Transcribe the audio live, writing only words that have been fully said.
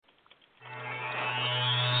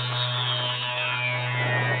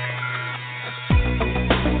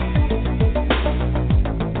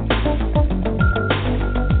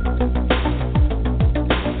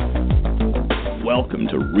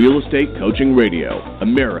Real Estate Coaching Radio,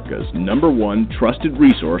 America's #1 trusted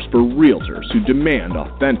resource for realtors who demand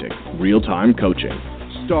authentic, real-time coaching.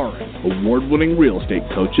 Starring award-winning real estate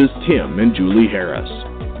coaches Tim and Julie Harris.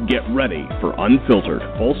 Get ready for unfiltered,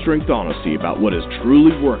 full-strength honesty about what is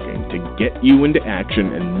truly working to get you into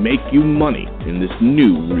action and make you money in this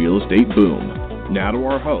new real estate boom. Now to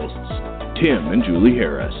our hosts, Tim and Julie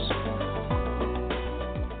Harris.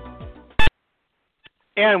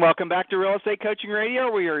 And welcome back to Real Estate Coaching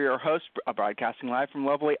Radio. We are your hosts, broadcasting live from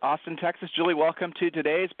lovely Austin, Texas. Julie, welcome to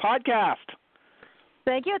today's podcast.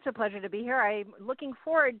 Thank you. It's a pleasure to be here. I'm looking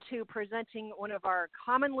forward to presenting one of our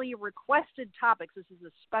commonly requested topics. This is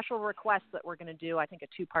a special request that we're going to do, I think, a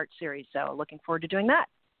two-part series. So looking forward to doing that.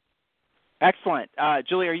 Excellent.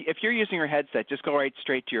 Julie, if you're using your headset, just go right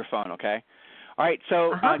straight to your phone, okay? All right,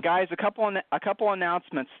 so guys, a couple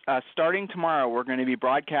announcements. Starting tomorrow, we're going to be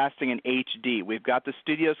broadcasting in HD. We've got the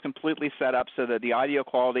studios completely set up so that the audio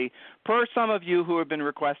quality, per some of you who have been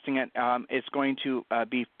requesting it, is going to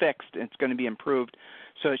be fixed. It's going to be improved.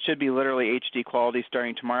 So it should be literally HD quality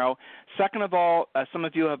starting tomorrow. Second of all, some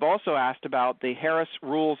of you have also asked about the Harris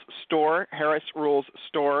Rules Store. Harris Rules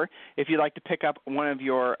Store. If you'd like to pick up one of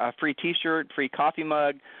your free T-shirt, free coffee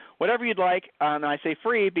mug, whatever you'd like, and I say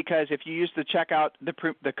free because if you use the checkout,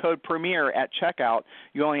 the code Premier at checkout,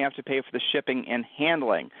 you only have to pay for the shipping and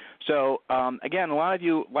handling. So, again, a lot of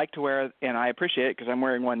you like to wear, and I appreciate it because I'm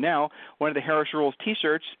wearing one now, one of the Harris Rules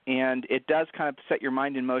T-shirts, and it does kind of set your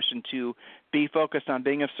mind in motion to be focused on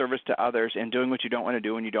being of service to others and doing what you don't want to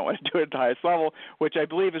do when you don't want to do it at the highest level, which I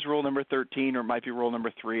believe is rule number 13 or it might be rule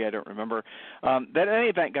number 3. I don't remember. But in any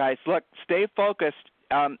event, guys, look, stay focused.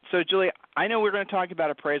 So, Julie, I know we're going to talk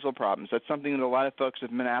about appraisal problems. That's something that a lot of folks have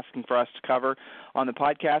been asking for us to cover on the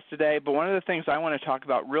podcast today. But one of the things I want to talk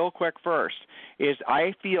about real quick first is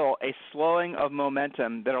I feel a slowing of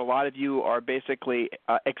momentum that a lot of you are basically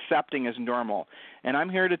accepting as normal. And I'm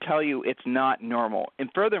here to tell you it's not normal. And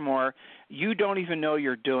furthermore, you don't even know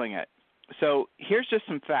you're doing it. So here's just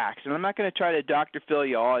some facts, and I'm not going to try to Dr. Phil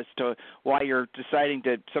you all as to why you're deciding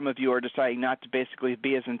to, some of you are deciding not to basically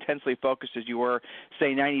be as intensely focused as you were,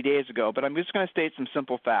 say, 90 days ago, but I'm just going to state some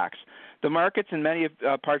simple facts. The markets in many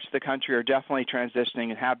parts of the country are definitely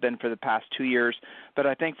transitioning and have been for the past 2 years, but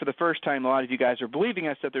I think for the first time a lot of you guys are believing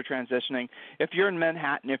us that they're transitioning. If you're in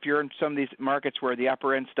Manhattan, if you're in some of these markets where the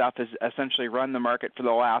upper end stuff has essentially run the market for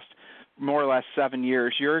the last more or less 7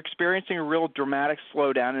 years, you're experiencing a real dramatic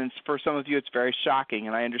slowdown, and for some of you it's very shocking,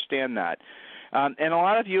 and I understand that. And a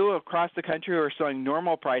lot of you across the country who are selling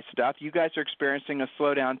normal price stuff, you guys are experiencing a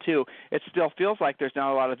slowdown too. It still feels like there's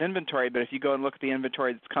not a lot of inventory, but if you go and look at the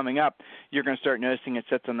inventory that's coming up, you're going to start noticing it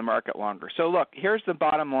sits on the market longer. So look, here's the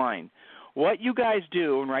bottom line. What you guys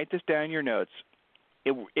do, and write this down in your notes,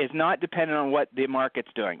 it is not dependent on what the market's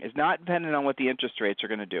doing. It's not dependent on what the interest rates are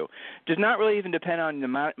going to do. It does not really even depend on the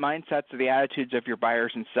mindsets or the attitudes of your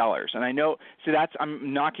buyers and sellers. And I know, so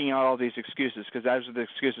I'm knocking out all these excuses because those are the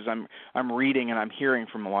excuses I'm reading and I'm hearing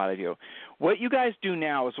from a lot of you. What you guys do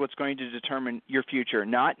now is what's going to determine your future,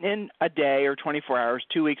 not in a day or 24 hours,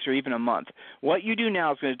 2 weeks, or even a month. What you do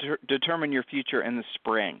now is going to determine your future in the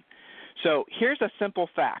spring. So here's a simple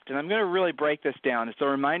fact, and I'm going to really break this down. It's a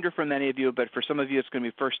reminder for many of you, but for some of you it's going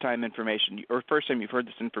to be first-time information or first time you've heard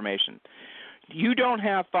this information. You don't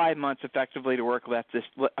have 5 months effectively to work left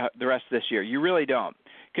the rest of this year. You really don't,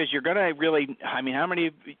 because you're going to really, I mean, how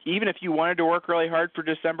many, even if you wanted to work really hard for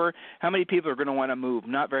December, how many people are going to want to move?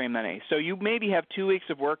 Not very many. So you maybe have 2 weeks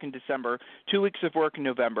of work in December, 2 weeks of work in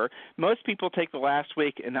November. Most people take the last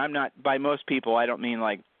week, and I'm not, by most people, I don't mean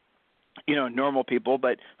like, you know, normal people,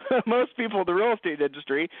 but most people in the real estate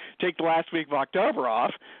industry take the last week of October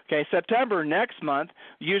off. Okay, September next month,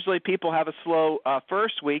 usually people have a slow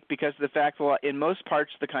first week because of the fact that in most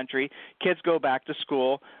parts of the country, kids go back to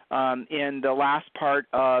school in the last part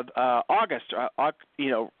of August,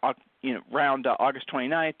 around August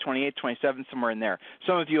 29th, 28th, 27th, somewhere in there.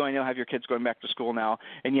 Some of you I know have your kids going back to school now,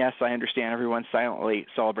 and yes, I understand everyone's silently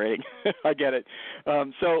celebrating. I get it.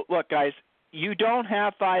 So look, guys, you don't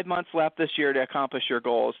have 5 months left this year to accomplish your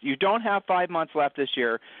goals. You don't have 5 months left this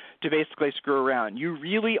year to basically screw around. You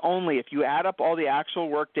really only, if you add up all the actual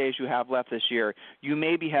work days you have left this year, you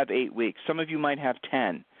maybe have 8 weeks. Some of you might have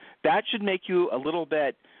 10. That should make you a little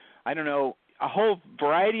bit, I don't know, a whole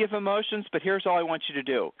variety of emotions, but here's all I want you to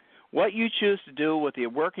do. What you choose to do with the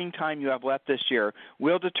working time you have left this year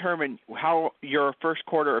will determine how your first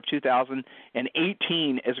quarter of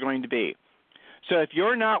 2018 is going to be. So if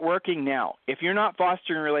you're not working now, if you're not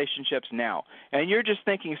fostering relationships now, and you're just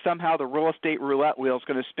thinking somehow the real estate roulette wheel is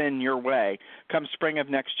going to spin your way come spring of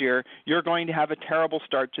next year, you're going to have a terrible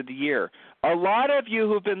start to the year. A lot of you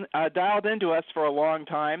who've been dialed into us for a long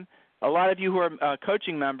time, a lot of you who are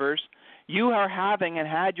coaching members, you are having and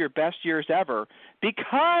had your best years ever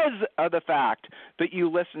because of the fact that you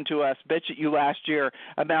listened to us bitch at you last year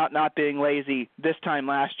about not being lazy this time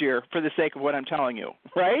last year for the sake of what I'm telling you,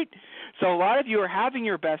 right? So a lot of you are having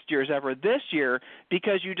your best years ever this year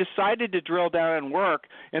because you decided to drill down and work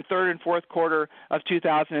in third and fourth quarter of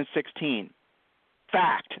 2016.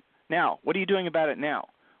 Fact. Now, what are you doing about it now?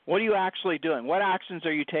 What are you actually doing? What actions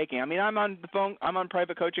are you taking? I mean, I'm on the phone. I'm on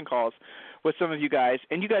private coaching calls with some of you guys,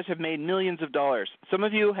 and you guys have made millions of dollars. Some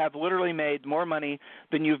of you have literally made more money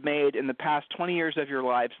than you've made in the past 20 years of your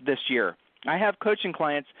lives this year. I have coaching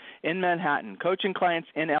clients in Manhattan, coaching clients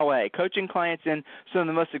in L.A., coaching clients in some of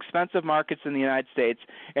the most expensive markets in the United States,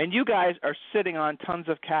 and you guys are sitting on tons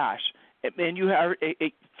of cash. And you have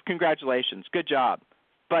congratulations, good job.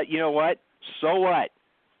 But you know what? So what?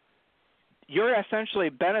 You're essentially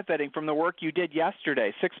benefiting from the work you did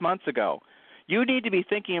yesterday, 6 months ago. You need to be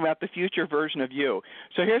thinking about the future version of you.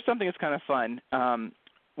 So here's something that's kind of fun.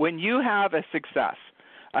 When you have a success,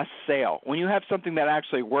 a sale, when you have something that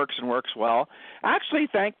actually works and works well, actually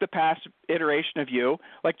thank the past iteration of you.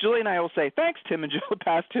 Like Julie and I will say, thanks, Tim and Julie,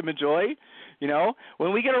 past Tim and Julie. You know,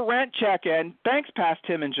 when we get a rent check in, thanks, past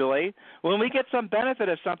Tim and Julie. When we get some benefit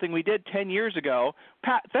of something we did 10 years ago,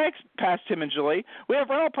 thanks, past Tim and Julie. We have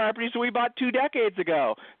rental properties that we bought 2 decades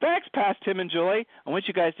ago. Thanks, past Tim and Julie. I want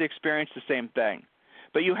you guys to experience the same thing.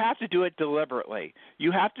 But you have to do it deliberately.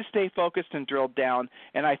 You have to stay focused and drilled down.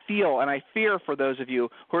 And I feel and I fear for those of you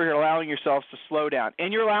who are allowing yourselves to slow down.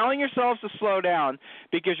 And you're allowing yourselves to slow down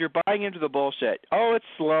because you're buying into the bullshit. Oh, it's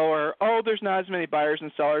slower. Oh, there's not as many buyers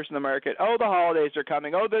and sellers in the market. Oh, the holidays are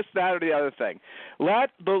coming. Oh, this, that, or the other thing. Let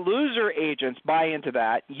the loser agents buy into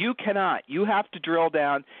that. You cannot. You have to drill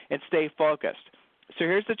down and stay focused. So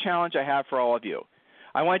here's the challenge I have for all of you.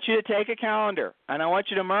 I want you to take a calendar, and I want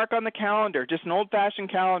you to mark on the calendar, just an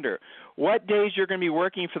old-fashioned calendar, what days you're going to be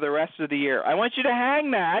working for the rest of the year. I want you to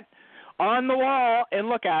hang that on the wall and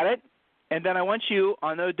look at it, and then I want you,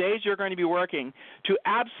 on those days you're going to be working, to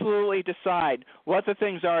absolutely decide what the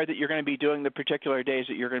things are that you're going to be doing the particular days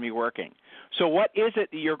that you're going to be working. So what is it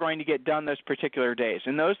that you're going to get done those particular days?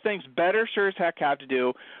 And those things better sure as heck have to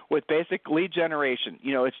do with basic lead generation.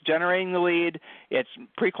 You know, it's generating the lead, it's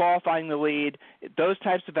pre-qualifying the lead, those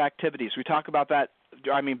types of activities. We talk about that.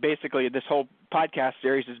 I mean, basically, this whole podcast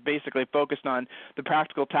series is basically focused on the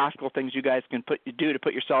practical, tactical things you guys can do to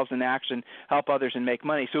put yourselves in action, help others, and make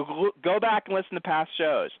money. So go back and listen to past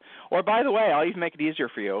shows. Or, by the way, I'll even make it easier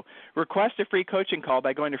for you. Request a free coaching call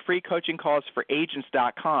by going to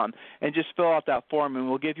freecoachingcallsforagents.com and just fill out that form, and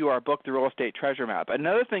we'll give you our book, The Real Estate Treasure Map.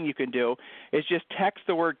 Another thing you can do is just text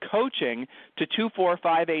the word coaching to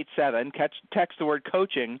 24587. Text the word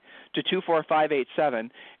coaching to 24587,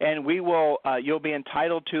 and we will. You'll be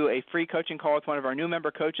entitled to a free coaching call with one of our new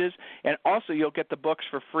member coaches, and also you'll get the books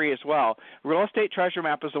for free as well. Real Estate Treasure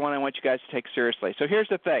Map is the one I want you guys to take seriously. So here's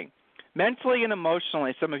the thing. Mentally and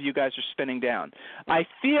emotionally, some of you guys are spinning down. I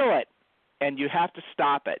feel it, and you have to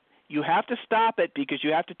stop it. You have to stop it because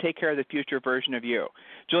you have to take care of the future version of you.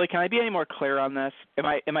 Julie, can I be any more clear on this? Am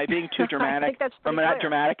I being too dramatic? I think that's pretty Am I not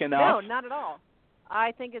dramatic enough? No, not at all.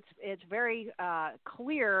 I think it's very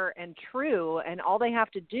clear and true, and all they have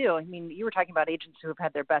to do, I mean, you were talking about agents who have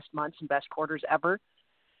had their best months and best quarters ever.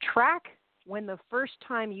 Track when the first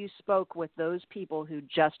time you spoke with those people who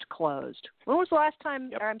just closed. When was the last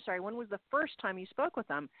time, when was the first time you spoke with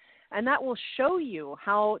them? And that will show you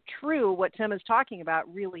how true what Tim is talking about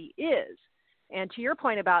really is. And to your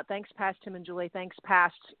point about thanks past Tim and Julie, thanks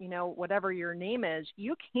past, whatever your name is,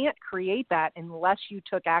 you can't create that unless you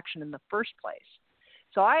took action in the first place.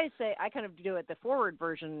 So I say I kind of do it the forward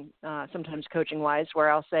version sometimes coaching-wise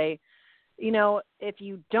where I'll say, if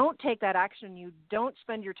you don't take that action, you don't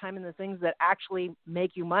spend your time in the things that actually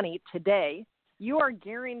make you money today, you are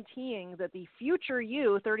guaranteeing that the future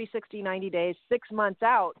you, 30, 60, 90 days, 6 months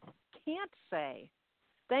out, can't say,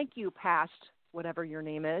 thank you, past whatever your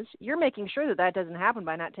name is. You're making sure that that doesn't happen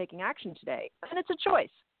by not taking action today. And it's a choice.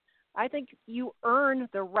 I think you earn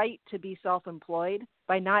the right to be self-employed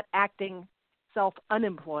by not acting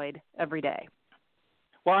self-unemployed every day.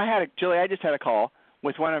 Well, Julie, I just had a call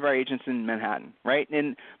with one of our agents in Manhattan, right?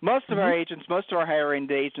 And most of our agents, most of our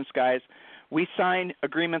higher-end agents, guys, we sign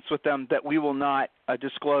agreements with them that we will not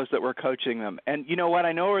disclose that we're coaching them. And you know what?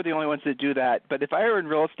 I know we're the only ones that do that. But if I were in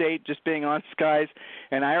real estate, just being honest, guys,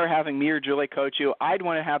 and I were having me or Julie coach you, I'd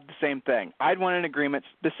want to have the same thing. I'd want an agreement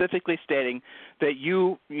specifically stating that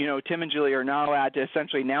you know, Tim and Julie are not allowed to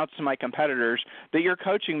essentially announce to my competitors that you're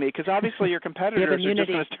coaching me, because obviously your competitors are just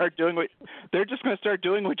going to start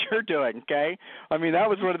doing what you're doing. Okay? I mean, that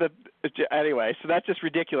was one of the anyway. So that's just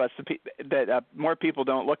ridiculous that more people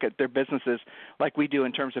don't look at their businesses like we do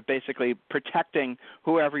in terms of basically protecting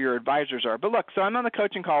whoever your advisors are. But look, so I'm on the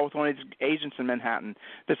coaching call with one of these agents in Manhattan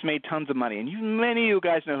that's made tons of money, and many of you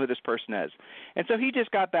guys know who this person is. And so he just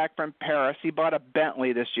got back from Paris. He bought a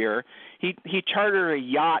Bentley this year. He chartered a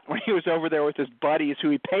yacht when he was over there with his buddies who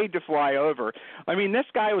he paid to fly over. I mean, this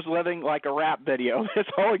guy was living like a rap video this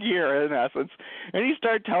whole year in essence. And he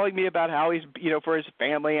started telling me about how he's, you know, for his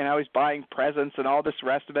family and how he's buying presents and all this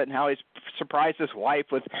rest of it, and how he's surprised his wife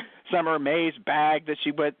with Summer May's bag that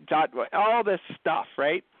she got, all this stuff,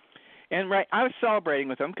 right? And I was celebrating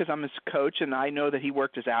with him because I'm his coach, and I know that he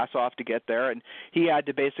worked his ass off to get there, and he had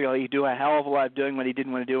to basically do a hell of a lot of doing what he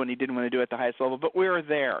didn't want to do, and he didn't want to do at the highest level, but we were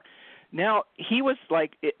there. Now, he was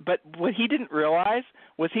like, but what he didn't realize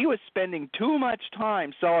was he was spending too much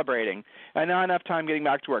time celebrating and not enough time getting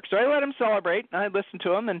back to work. So I let him celebrate, and I listened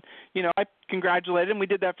to him, and, you know, I congratulated him. We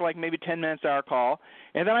did that for like maybe 10 minutes of our call.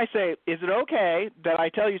 And then I say, is it okay that I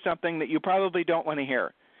tell you something that you probably don't want to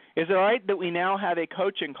hear? Is it all right that we now have a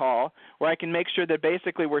coaching call where I can make sure that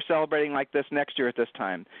basically we're celebrating like this next year at this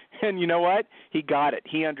time? And you know what? He got it.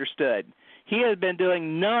 He understood. He had been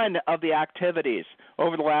doing none of the activities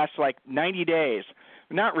over the last like 90 days,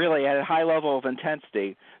 not really at a high level of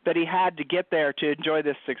intensity, that he had to get there to enjoy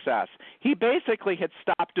this success. He basically had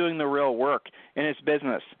stopped doing the real work in his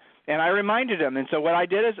business. And I reminded him, and so what I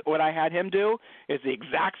had him do is the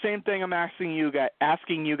exact same thing I'm asking you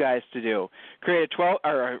guys to do. Create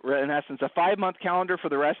in essence, a 5-month calendar for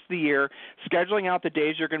the rest of the year, scheduling out the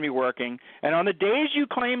days you're going to be working. And on the days you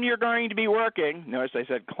claim you're going to be working, notice I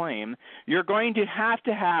said claim, you're going to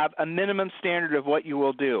have a minimum standard of what you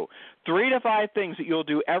will do. 3 to 5 things that you'll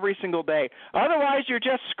do every single day. Otherwise, you're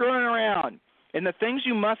just screwing around. And the things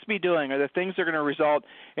you must be doing are the things that are going to result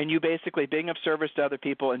in you basically being of service to other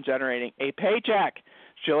people and generating a paycheck.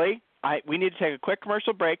 Julie, we need to take a quick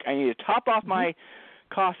commercial break. I need to top off my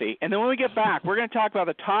coffee. And then when we get back, we're going to talk about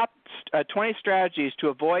the top 20 strategies to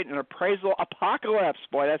avoid an appraisal apocalypse.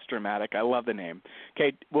 Boy, that's dramatic. I love the name.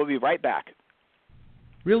 Okay, we'll be right back.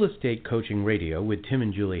 Real Estate Coaching Radio with Tim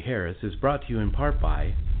and Julie Harris is brought to you in part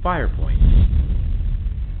by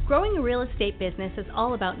FirePoint. Growing a real estate business is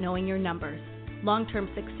all about knowing your numbers. Long-term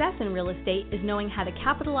success in real estate is knowing how to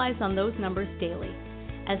capitalize on those numbers daily.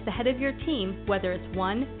 As the head of your team, whether it's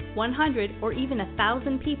 1, 100, or even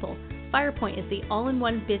 1,000 people, FirePoint is the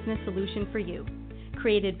all-in-one business solution for you.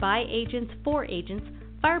 Created by agents for agents,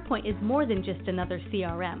 FirePoint is more than just another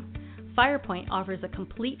CRM. FirePoint offers a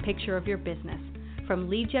complete picture of your business, from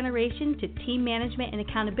lead generation to team management and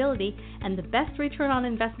accountability, and the best return on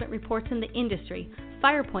investment reports in the industry.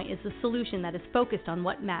 FirePoint is the solution that is focused on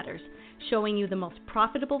what matters, showing you the most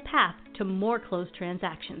profitable path to more closed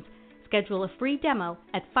transactions. Schedule a free demo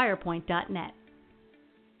at firepoint.net.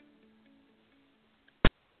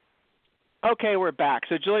 Okay, we're back.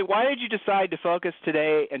 So, Julie, why did you decide to focus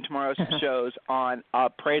today and tomorrow's shows on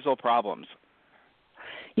appraisal problems?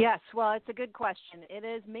 Yes, well, it's a good question. It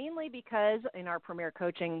is mainly because in our Premier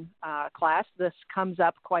Coaching class, this comes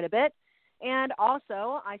up quite a bit. And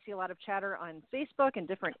also, I see a lot of chatter on Facebook and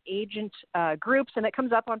different agent groups, and it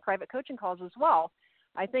comes up on private coaching calls as well.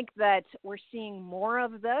 I think that we're seeing more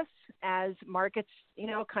of this as markets, you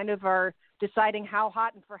know, kind of are deciding how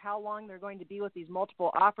hot and for how long they're going to be with these multiple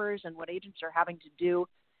offers and what agents are having to do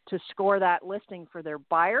to score that listing for their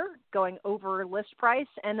buyer going over list price,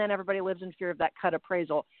 and then everybody lives in fear of that cut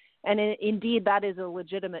appraisal. And indeed, that is a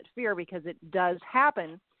legitimate fear because it does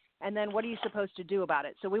happen. And then what are you supposed to do about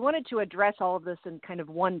it? So we wanted to address all of this in kind of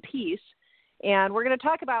one piece. And we're going to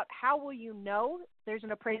talk about how will you know there's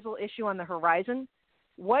an appraisal issue on the horizon,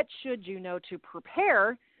 what should you know to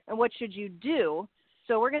prepare, and what should you do.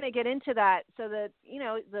 So we're going to get into that so that, you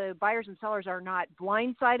know, the buyers and sellers are not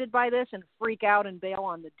blindsided by this and freak out and bail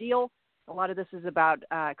on the deal. A lot of this is about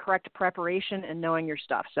correct preparation and knowing your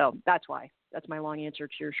stuff. So that's why. That's my long answer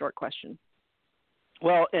to your short question.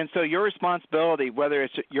 Well, and so your responsibility, whether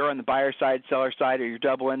it's you're on the buyer side, seller side, or you're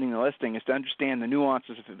double ending the listing, is to understand the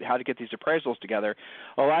nuances of how to get these appraisals together.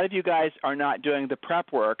 A lot of you guys are not doing the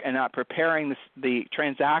prep work and not preparing the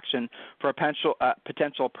transaction for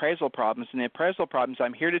potential appraisal problems. And the appraisal problems,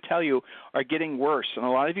 I'm here to tell you, are getting worse. And a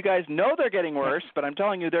lot of you guys know they're getting worse, but I'm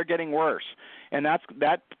telling you they're getting worse. and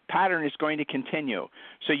that pattern is going to continue.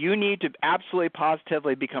 So you need to absolutely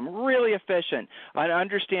positively become really efficient on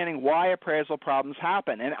understanding why appraisal problems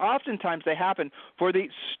happen. And oftentimes they happen for the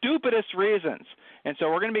stupidest reasons. And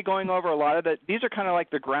so we're going to be going over a lot of these are kind of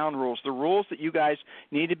like the ground rules, the rules that you guys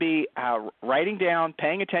need to be writing down,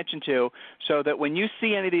 paying attention to, so that when you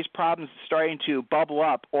see any of these problems starting to bubble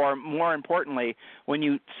up, or more importantly, when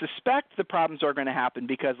you suspect the problems are going to happen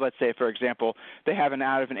because, let's say, for example, they have an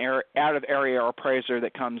out of area appraiser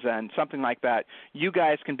that comes in, something like that, you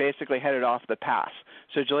guys can basically head it off the pass.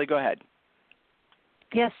 So, Julie, go ahead.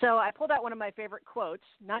 Yes, so I pulled out one of my favorite quotes,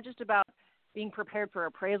 not just about being prepared for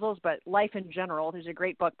appraisals, but life in general. There's a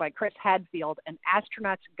great book by Chris Hadfield, An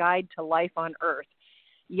Astronaut's Guide to Life on Earth.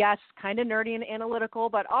 Yes, kind of nerdy and analytical,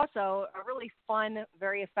 but also a really fun,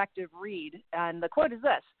 very effective read. And the quote is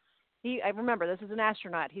this. I remember, this is an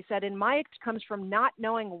astronaut. He said, "In comes from not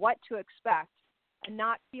knowing what to expect and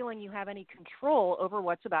not feeling you have any control over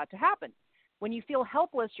what's about to happen. When you feel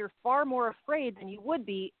helpless, you're far more afraid than you would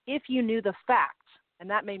be if you knew the facts." And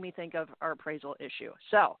that made me think of our appraisal issue.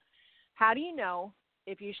 So, how do you know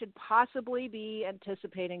if you should possibly be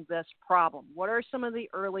anticipating this problem? What are some of the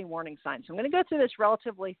early warning signs? So I'm going to go through this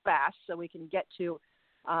relatively fast so we can get to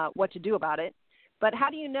what to do about it. But how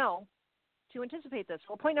do you know to anticipate this?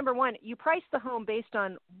 Well, point number one, you price the home based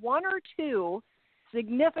on one or two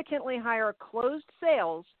significantly higher closed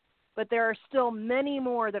sales, but there are still many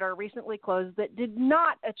more that are recently closed that did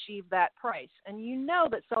not achieve that price. And you know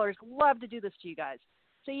that sellers love to do this to you guys.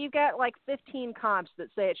 So you've got like 15 comps that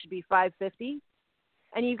say it should be $550,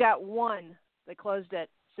 and you've got one that closed at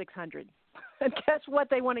 $600. And guess what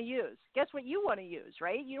they want to use? Guess what you want to use,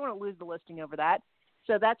 right? You don't want to lose the listing over that.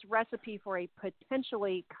 So that's recipe for a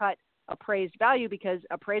potentially cut appraised value, because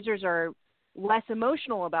appraisers are less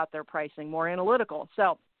emotional about their pricing, more analytical.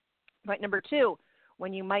 So point number two,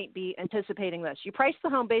 when you might be anticipating this, you price the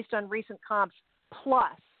home based on recent comps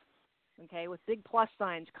plus. Okay, with big plus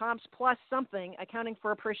signs, comps plus something, accounting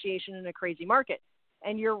for appreciation in a crazy market.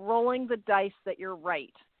 And you're rolling the dice that you're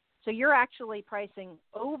right. So you're actually pricing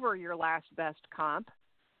over your last best comp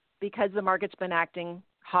because the market's been acting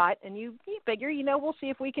hot, and you figure, we'll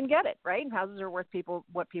see if we can get it, right? Houses are worth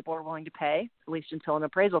what people are willing to pay, at least until an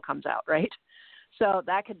appraisal comes out, right? So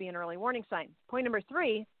that could be an early warning sign. Point number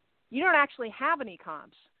three, you don't actually have any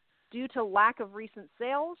comps due to lack of recent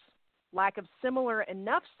sales, lack of similar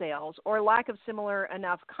enough sales, or lack of similar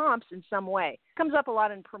enough comps in some way. It comes up a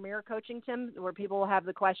lot in Premier Coaching, Tim, where people will have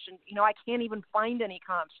the question, I can't even find any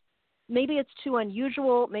comps. Maybe it's too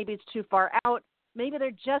unusual. Maybe it's too far out. Maybe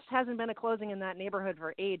there just hasn't been a closing in that neighborhood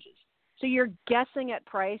for ages. So you're guessing at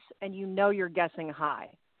price, and you're guessing high.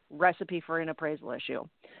 Recipe for an appraisal issue.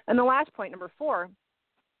 And the last point, number four,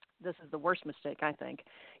 this is the worst mistake, I think.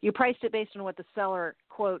 You priced it based on what the seller,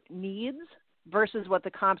 quote, needs versus what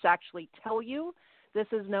the comps actually tell you. This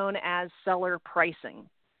is known as seller pricing.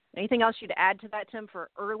 Anything else you'd add to that, Tim, for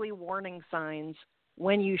early warning signs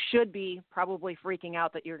when you should be probably freaking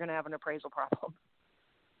out that you're going to have an appraisal problem?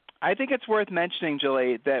 I think it's worth mentioning,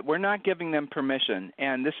 Julie, that we're not giving them permission.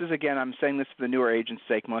 And this is, again, I'm saying this for the newer agent's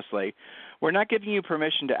sake mostly. We're not giving you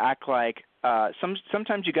permission to act like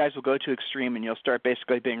sometimes you guys will go to extreme and you'll start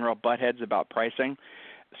basically being real buttheads about pricing.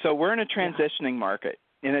 So we're in a transitioning market.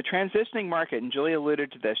 In a transitioning market, and Julie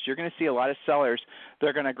alluded to this, you're going to see a lot of sellers that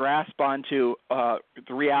are going to grasp onto the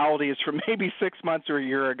realities from maybe 6 months or a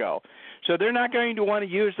year ago. So they're not going to want to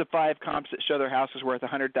use the 5 comps that show their house is worth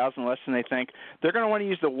 $100,000 less than they think. They're going to want to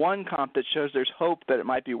use the 1 comp that shows there's hope that it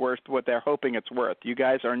might be worth what they're hoping it's worth. You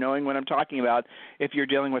guys are knowing what I'm talking about if you're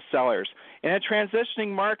dealing with sellers. In a transitioning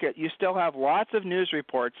market, you still have lots of news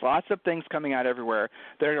reports, lots of things coming out everywhere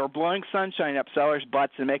that are blowing sunshine up sellers'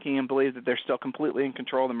 butts and making them believe that they're still completely in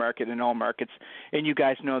control of the market in all markets, and you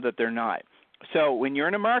guys know that they're not. So when you're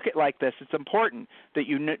in a market like this, it's important that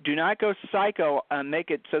you do not go psycho and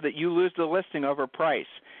make it so that you lose the listing over price.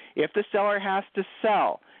 If the seller has to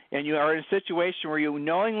sell and you are in a situation where you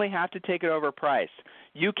knowingly have to take it over price,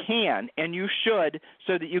 you can and you should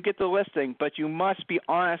so that you get the listing, but you must be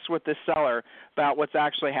honest with the seller about what's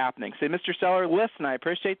actually happening. Say, Mr. Seller, listen, I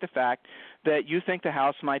appreciate the fact that you think the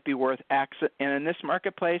house might be worth X, and in this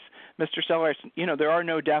marketplace, Mr. Seller, there are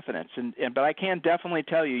no definites, but I can definitely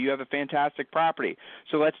tell you have a fantastic property.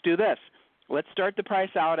 So let's do this. Let's start the price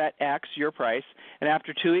out at X, your price, and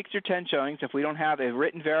after 2 weeks or 10 showings, if we don't have a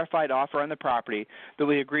written verified offer on the property, then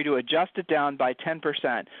we agree to adjust it down by 10%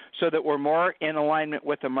 so that we're more in alignment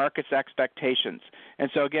with the market's expectations. And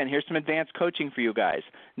so, again, here's some advanced coaching for you guys.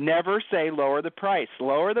 Never say lower the price.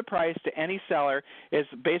 Lower the price to any seller is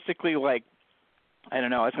basically like, I don't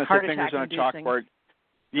know, I was going to say fingers on a chalkboard.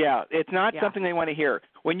 Yeah, it's not something they want to hear.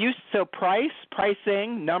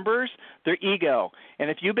 pricing, numbers, they're ego. And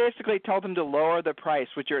if you basically tell them to lower the price,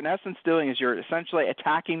 what you're in essence doing is you're essentially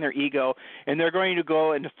attacking their ego, and they're going to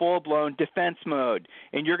go into full-blown defense mode,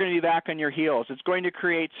 and you're going to be back on your heels. It's going to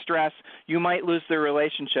create stress. You might lose their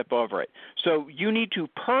relationship over it. So you need to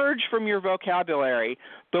purge from your vocabulary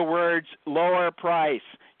the words lower price.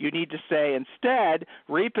 You need to say instead,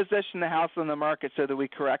 reposition the house on the market so that we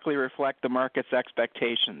correctly reflect the market's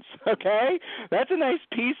expectations. Okay? That's a nice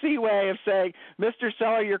PC way of saying, Mr.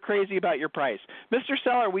 Seller, you're crazy about your price. Mr.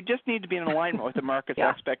 Seller, we just need to be in alignment with the market's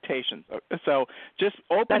expectations. So just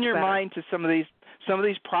open your mind to some of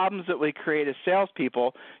these problems that we create as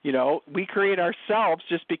salespeople. You know, we create ourselves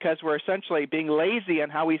just because we're essentially being lazy on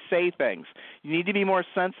how we say things. You need to be more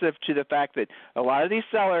sensitive to the fact that a lot of these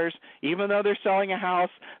sellers, even though they're selling a house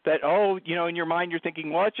that, in your mind you're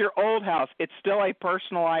thinking, well, it's your old house. It's still a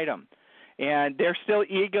personal item. And their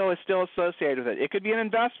ego is still associated with it. It could be an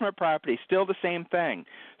investment property, still the same thing.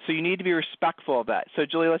 So you need to be respectful of that. So,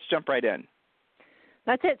 Julie, let's jump right in.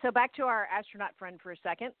 That's it. So back to our astronaut friend for a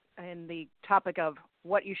second and the topic of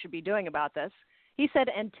what you should be doing about this. He said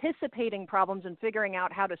anticipating problems and figuring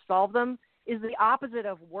out how to solve them is the opposite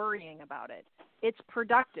of worrying about it. It's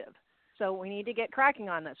productive. So we need to get cracking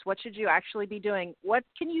on this. What should you actually be doing? What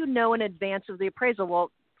can you know in advance of the appraisal?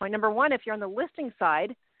 Well, point number one, if you're on the listing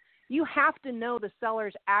side, you have to know the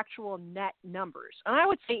seller's actual net numbers. And I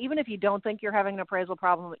would say even if you don't think you're having an appraisal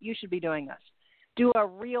problem, you should be doing this. Do a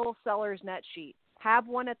real seller's net sheet. Have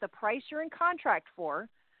one at the price you're in contract for,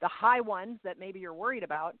 the high ones that maybe you're worried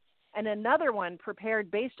about, and another one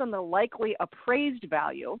prepared based on the likely appraised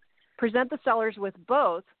value. Present the sellers with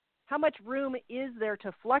both. How much room is there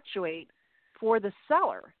to fluctuate for the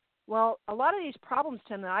seller? Well, a lot of these problems,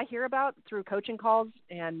 Tim, that I hear about through coaching calls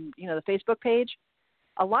and, the Facebook page,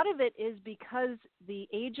 a lot of it is because the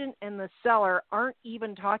agent and the seller aren't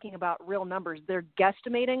even talking about real numbers. They're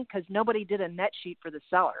guesstimating because nobody did a net sheet for the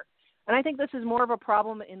seller. And I think this is more of a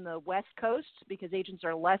problem in the West Coast because agents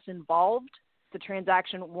are less involved the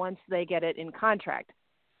transaction once they get it in contract.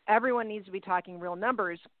 Everyone needs to be talking real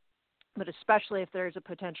numbers, but especially if there's a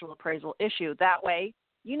potential appraisal issue. That way,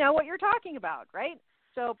 you know what you're talking about, right?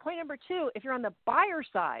 So point number two, if you're on the buyer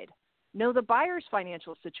side, know the buyer's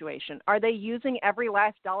financial situation. Are they using every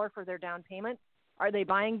last dollar for their down payment? Are they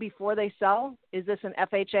buying before they sell? Is this an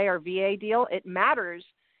FHA or VA deal? It matters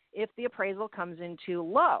if the appraisal comes in too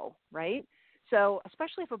low, right? So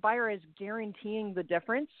especially if a buyer is guaranteeing the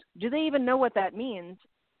difference, do they even know what that means?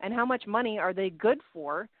 And how much money are they good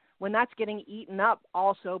for when that's getting eaten up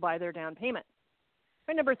also by their down payment?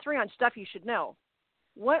 Point number three on stuff you should know.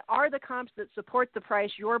 What are the comps that support the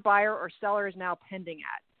price your buyer or seller is now pending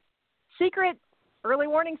at? Secret, early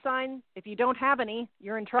warning sign, if you don't have any,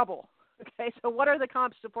 you're in trouble. Okay, so what are the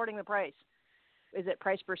comps supporting the price? Is it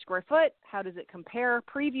price per square foot? How does it compare?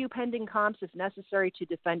 Preview pending comps if necessary to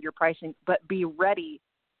defend your pricing, but be ready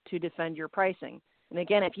to defend your pricing. And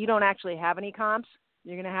again, if you don't actually have any comps,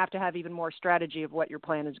 you're going to have even more strategy of what your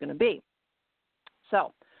plan is going to be.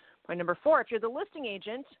 So, point number four, if you're the listing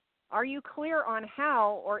agent, are you clear on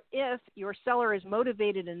how or if your seller is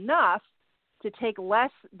motivated enough to take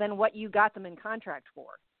less than what you got them in contract for,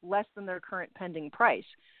 less than their current pending price?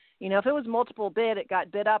 If it was multiple bid, it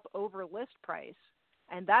got bid up over list price,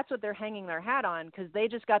 and that's what they're hanging their hat on because they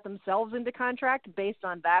just got themselves into contract based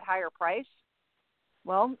on that higher price.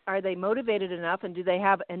 Well, are they motivated enough, and do they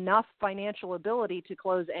have enough financial ability to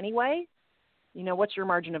close anyway? What's your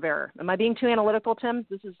margin of error? Am I being too analytical, Tim?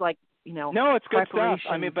 This is like, No, it's good stuff.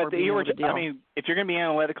 If you're going to be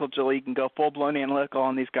analytical, Julie, you can go full-blown analytical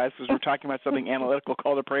on these guys because we're talking about something analytical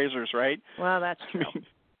called appraisers, right? Well, that's true.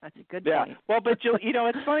 That's a good point. Well, but Julie,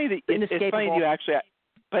 it's funny that it's funny you actually.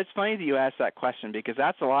 But it's funny that you asked that question because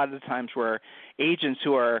that's a lot of the times where agents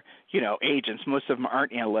who are, agents, most of them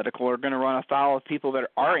aren't analytical, are going to run afoul of people that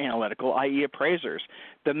are analytical, i.e. appraisers.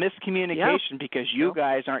 The miscommunication because you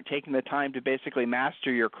guys aren't taking the time to basically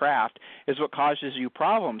master your craft is what causes you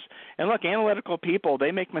problems. And look, analytical people,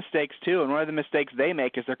 they make mistakes too, and one of the mistakes they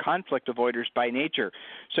make is they're conflict avoiders by nature.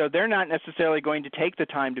 So they're not necessarily going to take the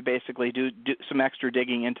time to basically do some extra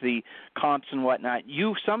digging into the comps and whatnot.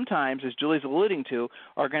 You sometimes, as Julie's alluding to,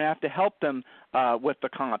 are going to have to help them with the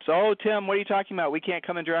comps. Oh, Tim, what are you talking about? We can't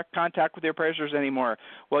come in direct contact with the appraisers anymore.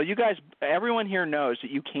 Well, you guys, everyone here knows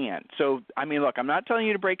that you can. So, look, I'm not telling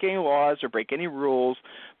you to break any laws or break any rules,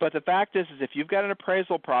 but the fact is if you've got an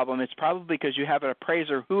appraisal problem, it's probably because you have an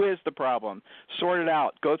appraiser who is the problem. Sort it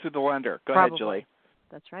out. Go through the lender. Go ahead, Julie.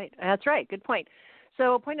 That's right. Good point.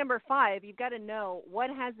 So point number 5, you've got to know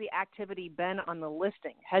what has the activity been on the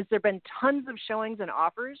listing. Has there been tons of showings and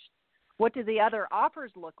offers? What do the other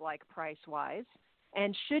offers look like price-wise?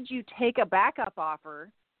 And should you take a backup offer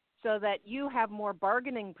so that you have more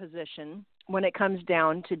bargaining position when it comes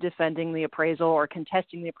down to defending the appraisal or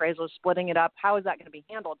contesting the appraisal, splitting it up? How is that going to be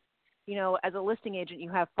handled? You know, as a listing agent, you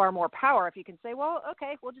have far more power if you can say, well,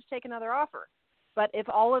 okay, we'll just take another offer. But if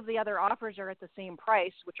all of the other offers are at the same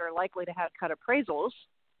price, which are likely to have cut appraisals,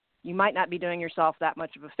 you might not be doing yourself that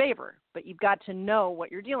much of a favor. But you've got to know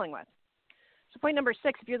what you're dealing with. So point number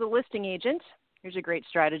 6, if you're the listing agent, here's a great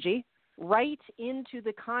strategy. Write into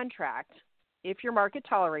the contract, if your market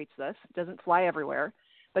tolerates this, it doesn't fly everywhere,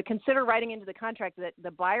 but consider writing into the contract that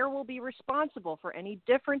the buyer will be responsible for any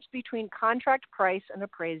difference between contract price and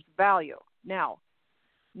appraised value. Now,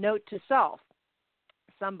 note to self,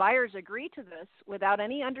 some buyers agree to this without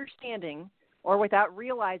any understanding or without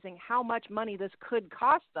realizing how much money this could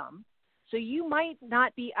cost them, so you might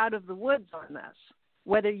not be out of the woods on this.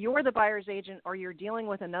 Whether you're the buyer's agent or you're dealing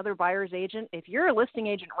with another buyer's agent, if you're a listing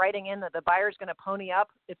agent writing in that the buyer's going to pony up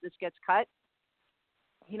if this gets cut,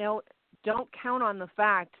 you know, don't count on the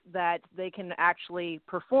fact that they can actually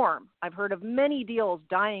perform. I've heard of many deals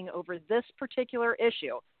dying over this particular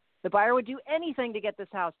issue. The buyer would do anything to get this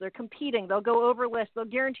house. They're competing. They'll go over list. They'll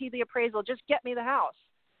guarantee the appraisal. Just get me the house.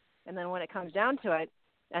 And then when it comes down to it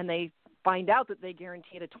and they find out that they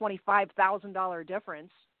guaranteed a $25,000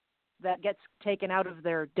 difference that gets taken out of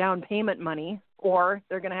their down payment money, or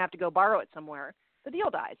they're going to have to go borrow it somewhere, the deal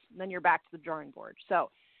dies. And then you're back to the drawing board. So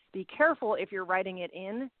be careful if you're writing it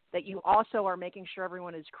in that you also are making sure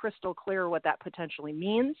everyone is crystal clear what that potentially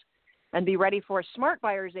means, and be ready for smart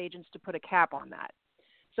buyer's agents to put a cap on that.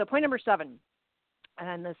 So point number 7,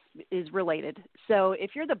 and this is related. So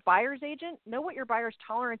if you're the buyer's agent, know what your buyer's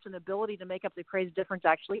tolerance and ability to make up the appraised difference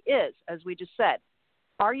actually is, as we just said.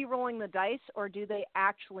 Are you rolling the dice, or do they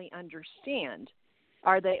actually understand?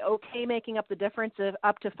 Are they okay making up the difference of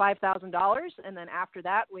up to $5,000, and then after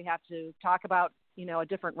that we have to talk about, you know, a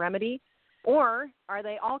different remedy? Or are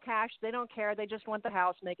they all cash, they don't care, they just want the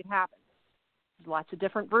house, make it happen? There's lots of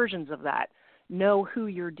different versions of that. Know who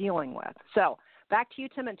you're dealing with. So back to you,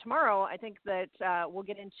 Tim, and tomorrow I think that we'll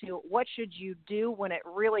get into what should you do when it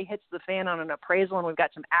really hits the fan on an appraisal, and we've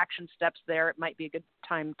got some action steps there. It might be a good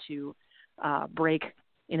time to break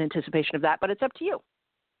in anticipation of that, but it's up to you.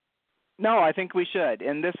 No, I think we should.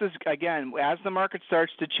 And this is, again, as the market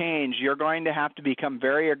starts to change, you're going to have to become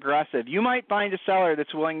very aggressive. You might find a seller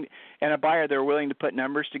that's willing and a buyer that are willing to put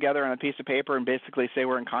numbers together on a piece of paper and basically say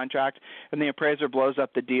we're in contract, and the appraiser blows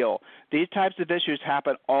up the deal. These types of issues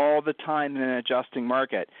happen all the time in an adjusting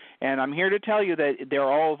market. And I'm here to tell you that they're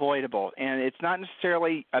all avoidable. And it's not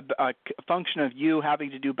necessarily a function of you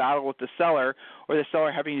having to do battle with the seller or the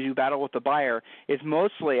seller having to do battle with the buyer. It's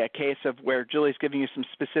mostly a case of where Julie's giving you some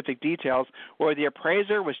specific details where the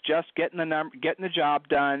appraiser was just getting the job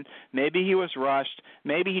done. Maybe he was rushed.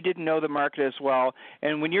 Maybe he didn't know the market as well.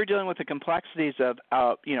 And when you're dealing with the complexities of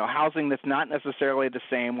housing that's not necessarily the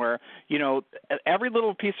same, where every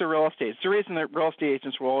little piece of real estate. It's the reason that real estate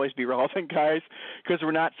agents will always be relevant, guys, because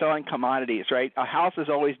we're not selling commodities, right? A house is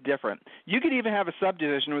always different. You could even have a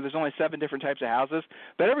subdivision where there's only 7 different types of houses,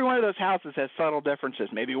 but every one of those houses has subtle differences.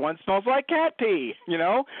 Maybe one smells like cat pee,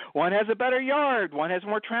 one has a better yard, one has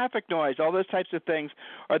more traffic noise. All those types of things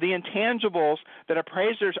are the intangibles that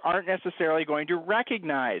appraisers aren't necessarily going to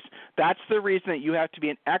recognize. That's the reason that you have to be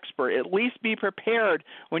an expert. At least be prepared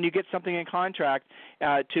when you get something in contract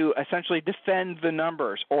to essentially defend the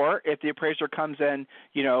numbers. Or if the appraiser comes in,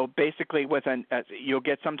 basically with you'll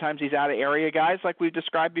get sometimes these out of area guys like we've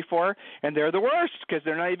described before, and they're the worst because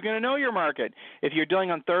they're not even going to know your market. If you're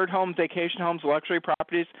dealing on third homes, vacation homes, luxury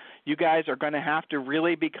properties, you guys are going to have to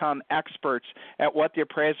really become experts at what the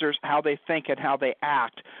appraisers, how they think and how they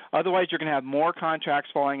act. Otherwise, you're going to have more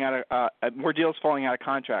contracts falling out of more deals falling out of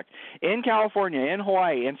contract. In California, in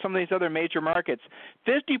Hawaii, in some of these other major markets,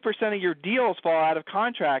 50% of your deals fall out of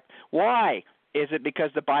contract. Why? Is it because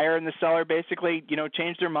the buyer and the seller basically,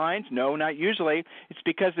 changed their minds? No, not usually. It's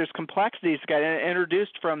because there's complexities that got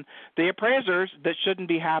introduced from the appraisers that shouldn't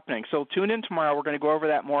be happening. So tune in tomorrow. We're going to go over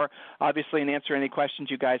that more, obviously, and answer any questions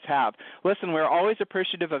you guys have. Listen, we're always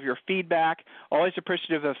appreciative of your feedback, always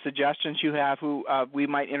appreciative of suggestions you have who we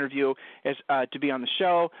might interview as to be on the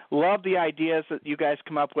show. Love the ideas that you guys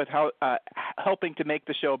come up with, how helping to make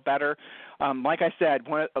the show better. Like I said,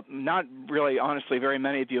 not really, honestly, very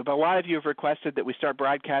many of you, but a lot of you have requested that we start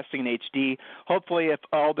broadcasting in HD. Hopefully, if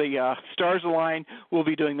all the stars align, we'll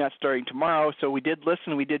be doing that starting tomorrow. So we did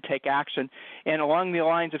listen, we did take action. And along the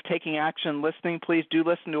lines of taking action, listening, please do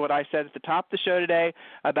listen to what I said at the top of the show today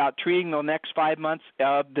about treating the next 5 months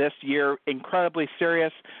of this year incredibly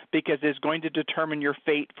serious, because it's going to determine your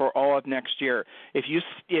fate for all of next year. If you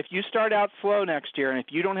start out slow next year, and if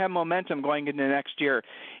you don't have momentum going into next year,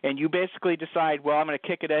 and you basically decide, well, I'm going to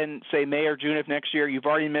kick it in, say, May or June of next year, you've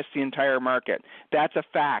already missed the entire market. That's a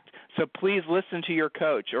fact. So please listen to your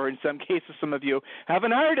coach, or in some cases, some of you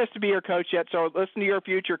haven't hired us to be your coach yet, so listen to your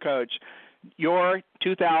future coach. Your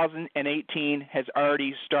 2018 has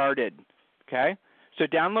already started, okay? So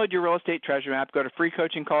download your Real Estate Treasure Map, go to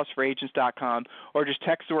freecoachingcallsforagents.com, or just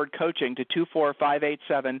text the word coaching to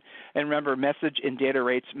 24587, and remember, message and data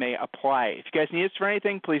rates may apply. If you guys need us for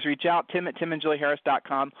anything, please reach out, Tim at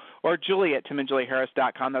timandjulieharris.com or Julie at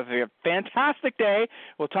timandjulieharris.com. Have a fantastic day.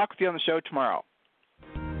 We'll talk with you on the show tomorrow.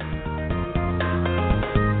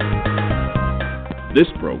 This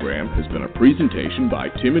program has been a presentation by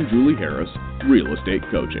Tim and Julie Harris, Real Estate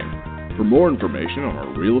Coaching. For more information on our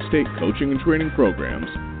real estate coaching and training programs,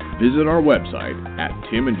 visit our website at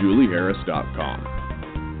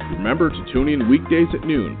timandjulieharris.com. Remember to tune in weekdays at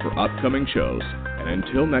noon for upcoming shows, and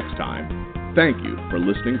until next time, thank you for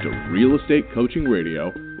listening to Real Estate Coaching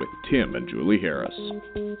Radio with Tim and Julie Harris.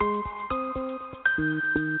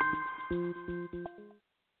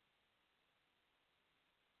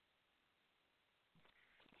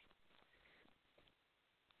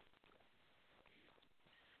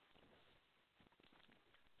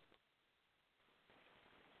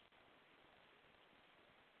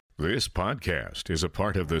 This podcast is a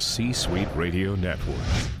part of the C-Suite Radio Network.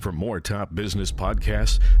 For more top business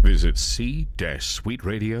podcasts, visit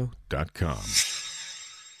c-suiteradio.com.